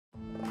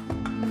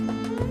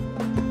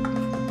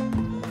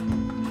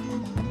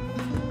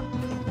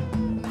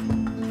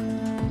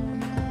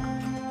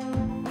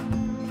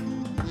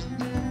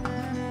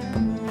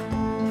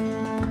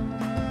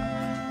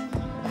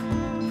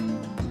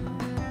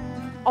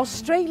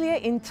Australia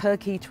in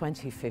Turkey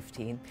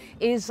 2015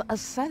 is a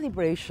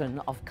celebration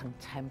of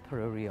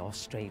contemporary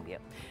Australia.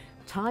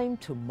 Time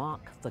to mark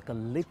the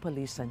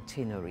Gallipoli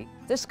centenary.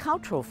 This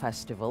cultural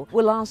festival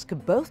will ask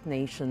both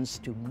nations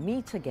to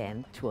meet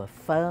again to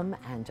affirm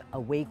and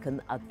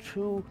awaken a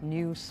true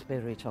new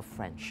spirit of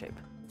friendship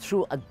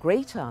through a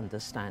greater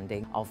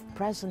understanding of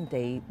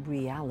present-day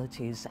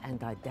realities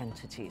and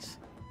identities.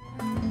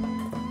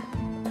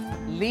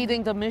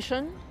 Leading the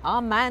mission,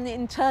 our man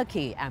in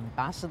Turkey,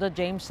 Ambassador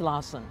James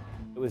Larson.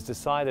 It was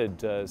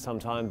decided some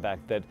time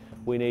back that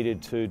we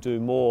needed to do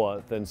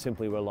more than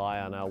simply rely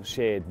on our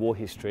shared war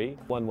history.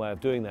 One way of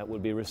doing that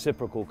would be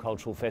reciprocal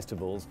cultural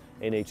festivals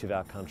in each of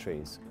our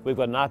countries. We've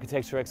got an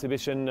architecture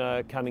exhibition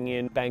coming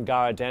in,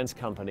 Bangara Dance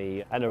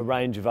Company, and a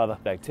range of other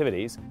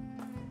activities.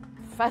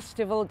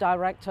 Festival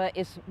director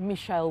is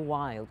Michelle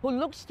Wilde, who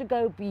looks to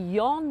go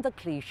beyond the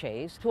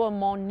cliches to a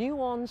more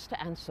nuanced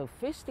and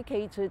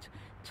sophisticated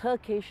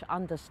Turkish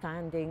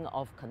understanding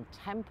of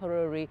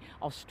contemporary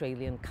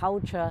Australian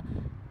culture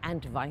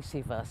and vice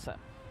versa.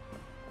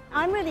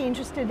 I'm really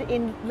interested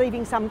in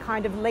leaving some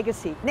kind of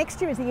legacy.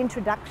 Next year is the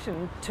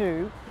introduction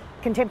to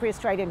contemporary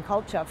Australian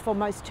culture for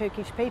most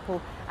Turkish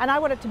people, and I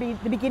want it to be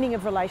the beginning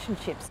of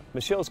relationships.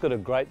 Michelle's got a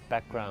great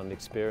background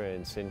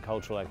experience in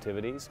cultural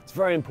activities. It's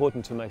very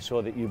important to make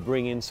sure that you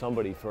bring in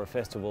somebody for a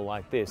festival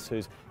like this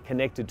who's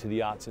connected to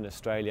the arts in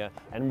Australia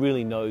and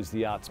really knows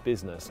the arts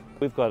business.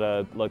 We've got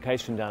a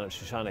location down at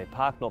Shoshane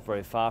Park, not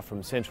very far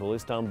from central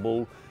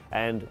Istanbul,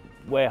 and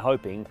we're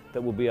hoping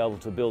that we'll be able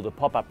to build a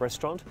pop-up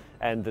restaurant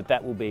and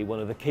that will be one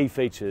of the key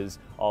features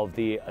of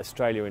the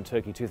Australia in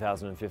Turkey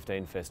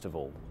 2015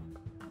 festival.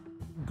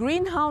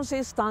 Greenhouse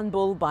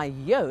Istanbul by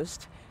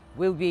Joost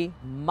will be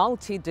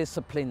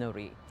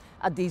multidisciplinary,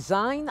 a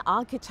design,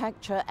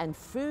 architecture and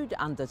food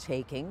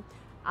undertaking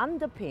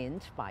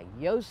underpinned by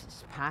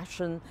Joost's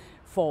passion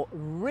for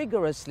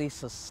rigorously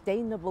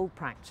sustainable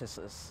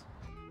practices.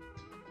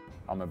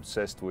 I'm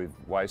obsessed with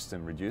waste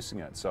and reducing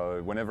it,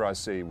 so whenever I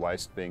see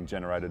waste being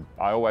generated,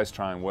 I always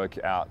try and work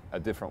out a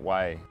different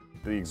way.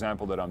 The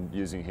example that I'm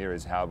using here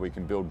is how we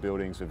can build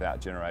buildings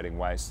without generating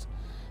waste,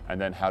 and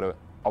then how to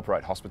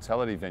operate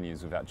hospitality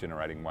venues without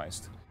generating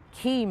waste.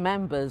 Key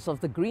members of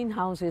the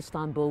Greenhouse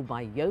Istanbul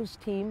by Joost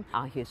team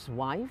are his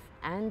wife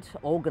and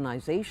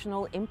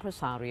organisational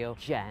impresario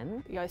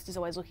Jen. Joost is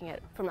always looking at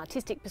it from an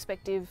artistic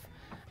perspective,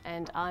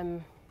 and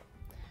I'm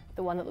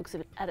the one that looks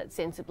at it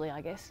sensibly,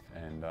 I guess.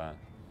 And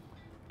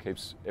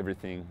keeps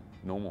everything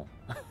normal.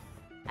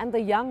 And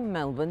the young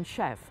Melbourne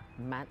chef,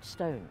 Matt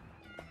Stone.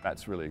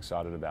 Matt's really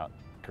excited about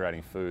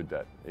creating food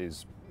that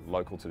is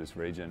local to this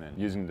region and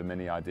using the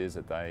many ideas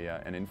that they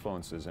and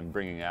influences and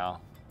bringing our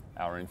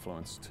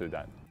influence to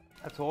that.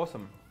 That's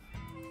awesome.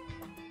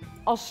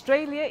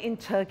 Australia in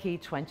Turkey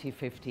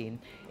 2015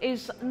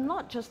 is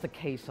not just a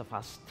case of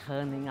us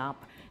turning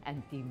up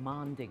and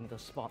demanding the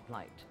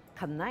spotlight.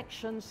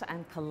 Connections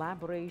and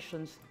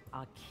collaborations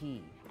are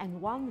key,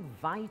 and one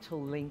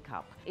vital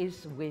link-up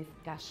is with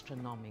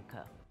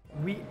Gastronomica.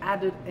 We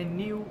added a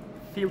new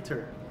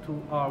filter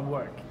to our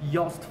work,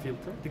 Joost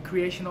filter, the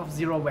creation of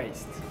zero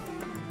waste.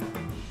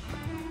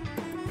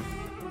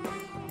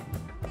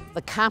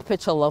 The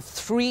capital of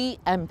three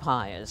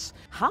empires.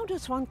 How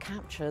does one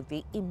capture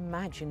the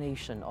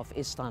imagination of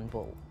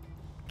Istanbul?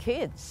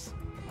 Kids.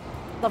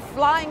 The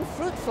Flying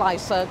Fruit Fly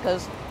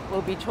Circus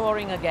will be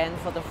touring again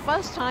for the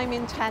first time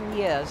in 10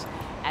 years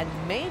and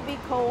may be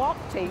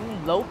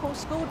co-opting local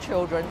school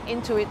children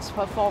into its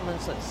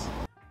performances.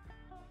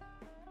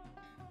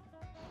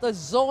 The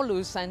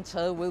Zorlu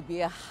Centre will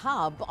be a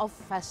hub of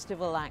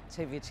festival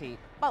activity.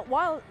 But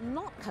while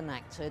not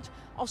connected,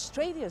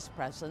 Australia's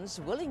presence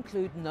will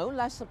include no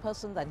less a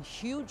person than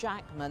Hugh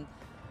Jackman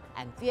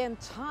and the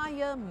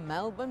entire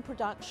Melbourne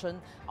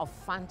production of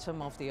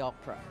Phantom of the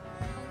Opera.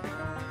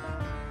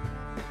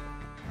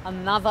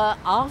 Another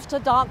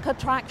after-dark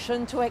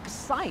attraction to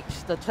excite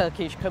the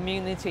Turkish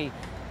community,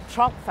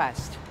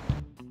 Tropfest.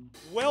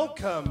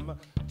 Welcome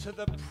to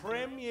the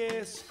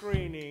premiere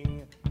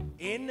screening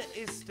in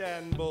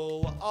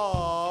Istanbul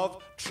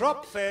of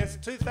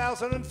Tropfest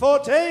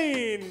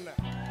 2014.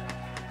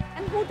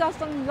 And who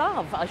doesn't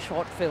love a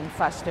short film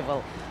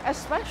festival,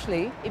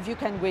 especially if you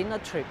can win a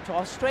trip to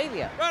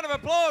Australia? Round of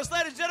applause,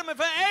 ladies and gentlemen,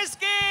 for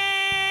Ezgi!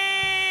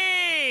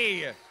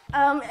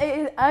 I'm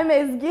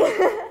Ezgi.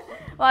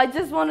 Well, I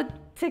just want a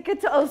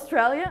ticket to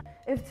Australia.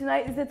 If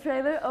tonight is a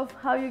trailer of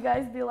how you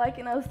guys be like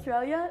in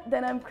Australia,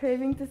 then I'm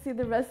craving to see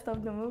the rest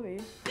of the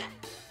movie.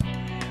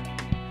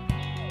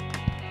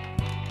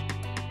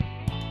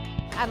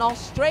 An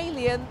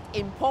Australian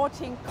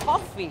importing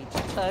coffee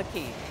to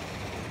Turkey.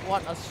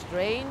 What a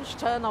strange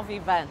turn of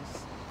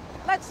events.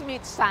 Let's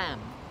meet Sam.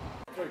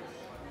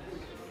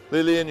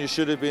 Lillian, you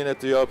should have been at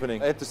the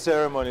opening. At the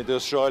ceremony, the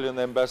Australian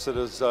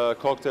ambassadors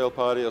cocktail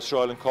party,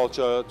 Australian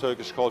culture,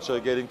 Turkish culture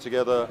getting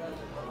together.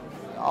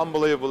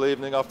 Unbelievable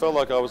evening. I felt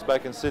like I was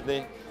back in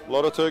Sydney. A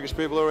lot of Turkish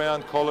people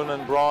around. Colin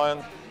and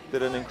Brian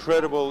did an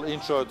incredible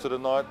intro to the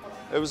night.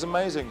 It was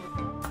amazing.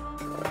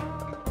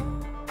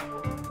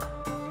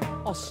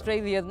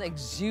 Australian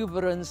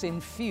exuberance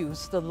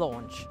infused the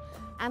launch.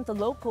 and the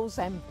locals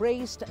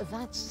embraced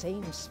that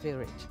same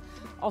spirit.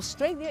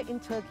 Australia in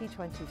Turkey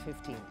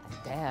 2015,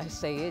 and dare I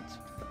say it,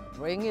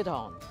 bring it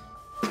on.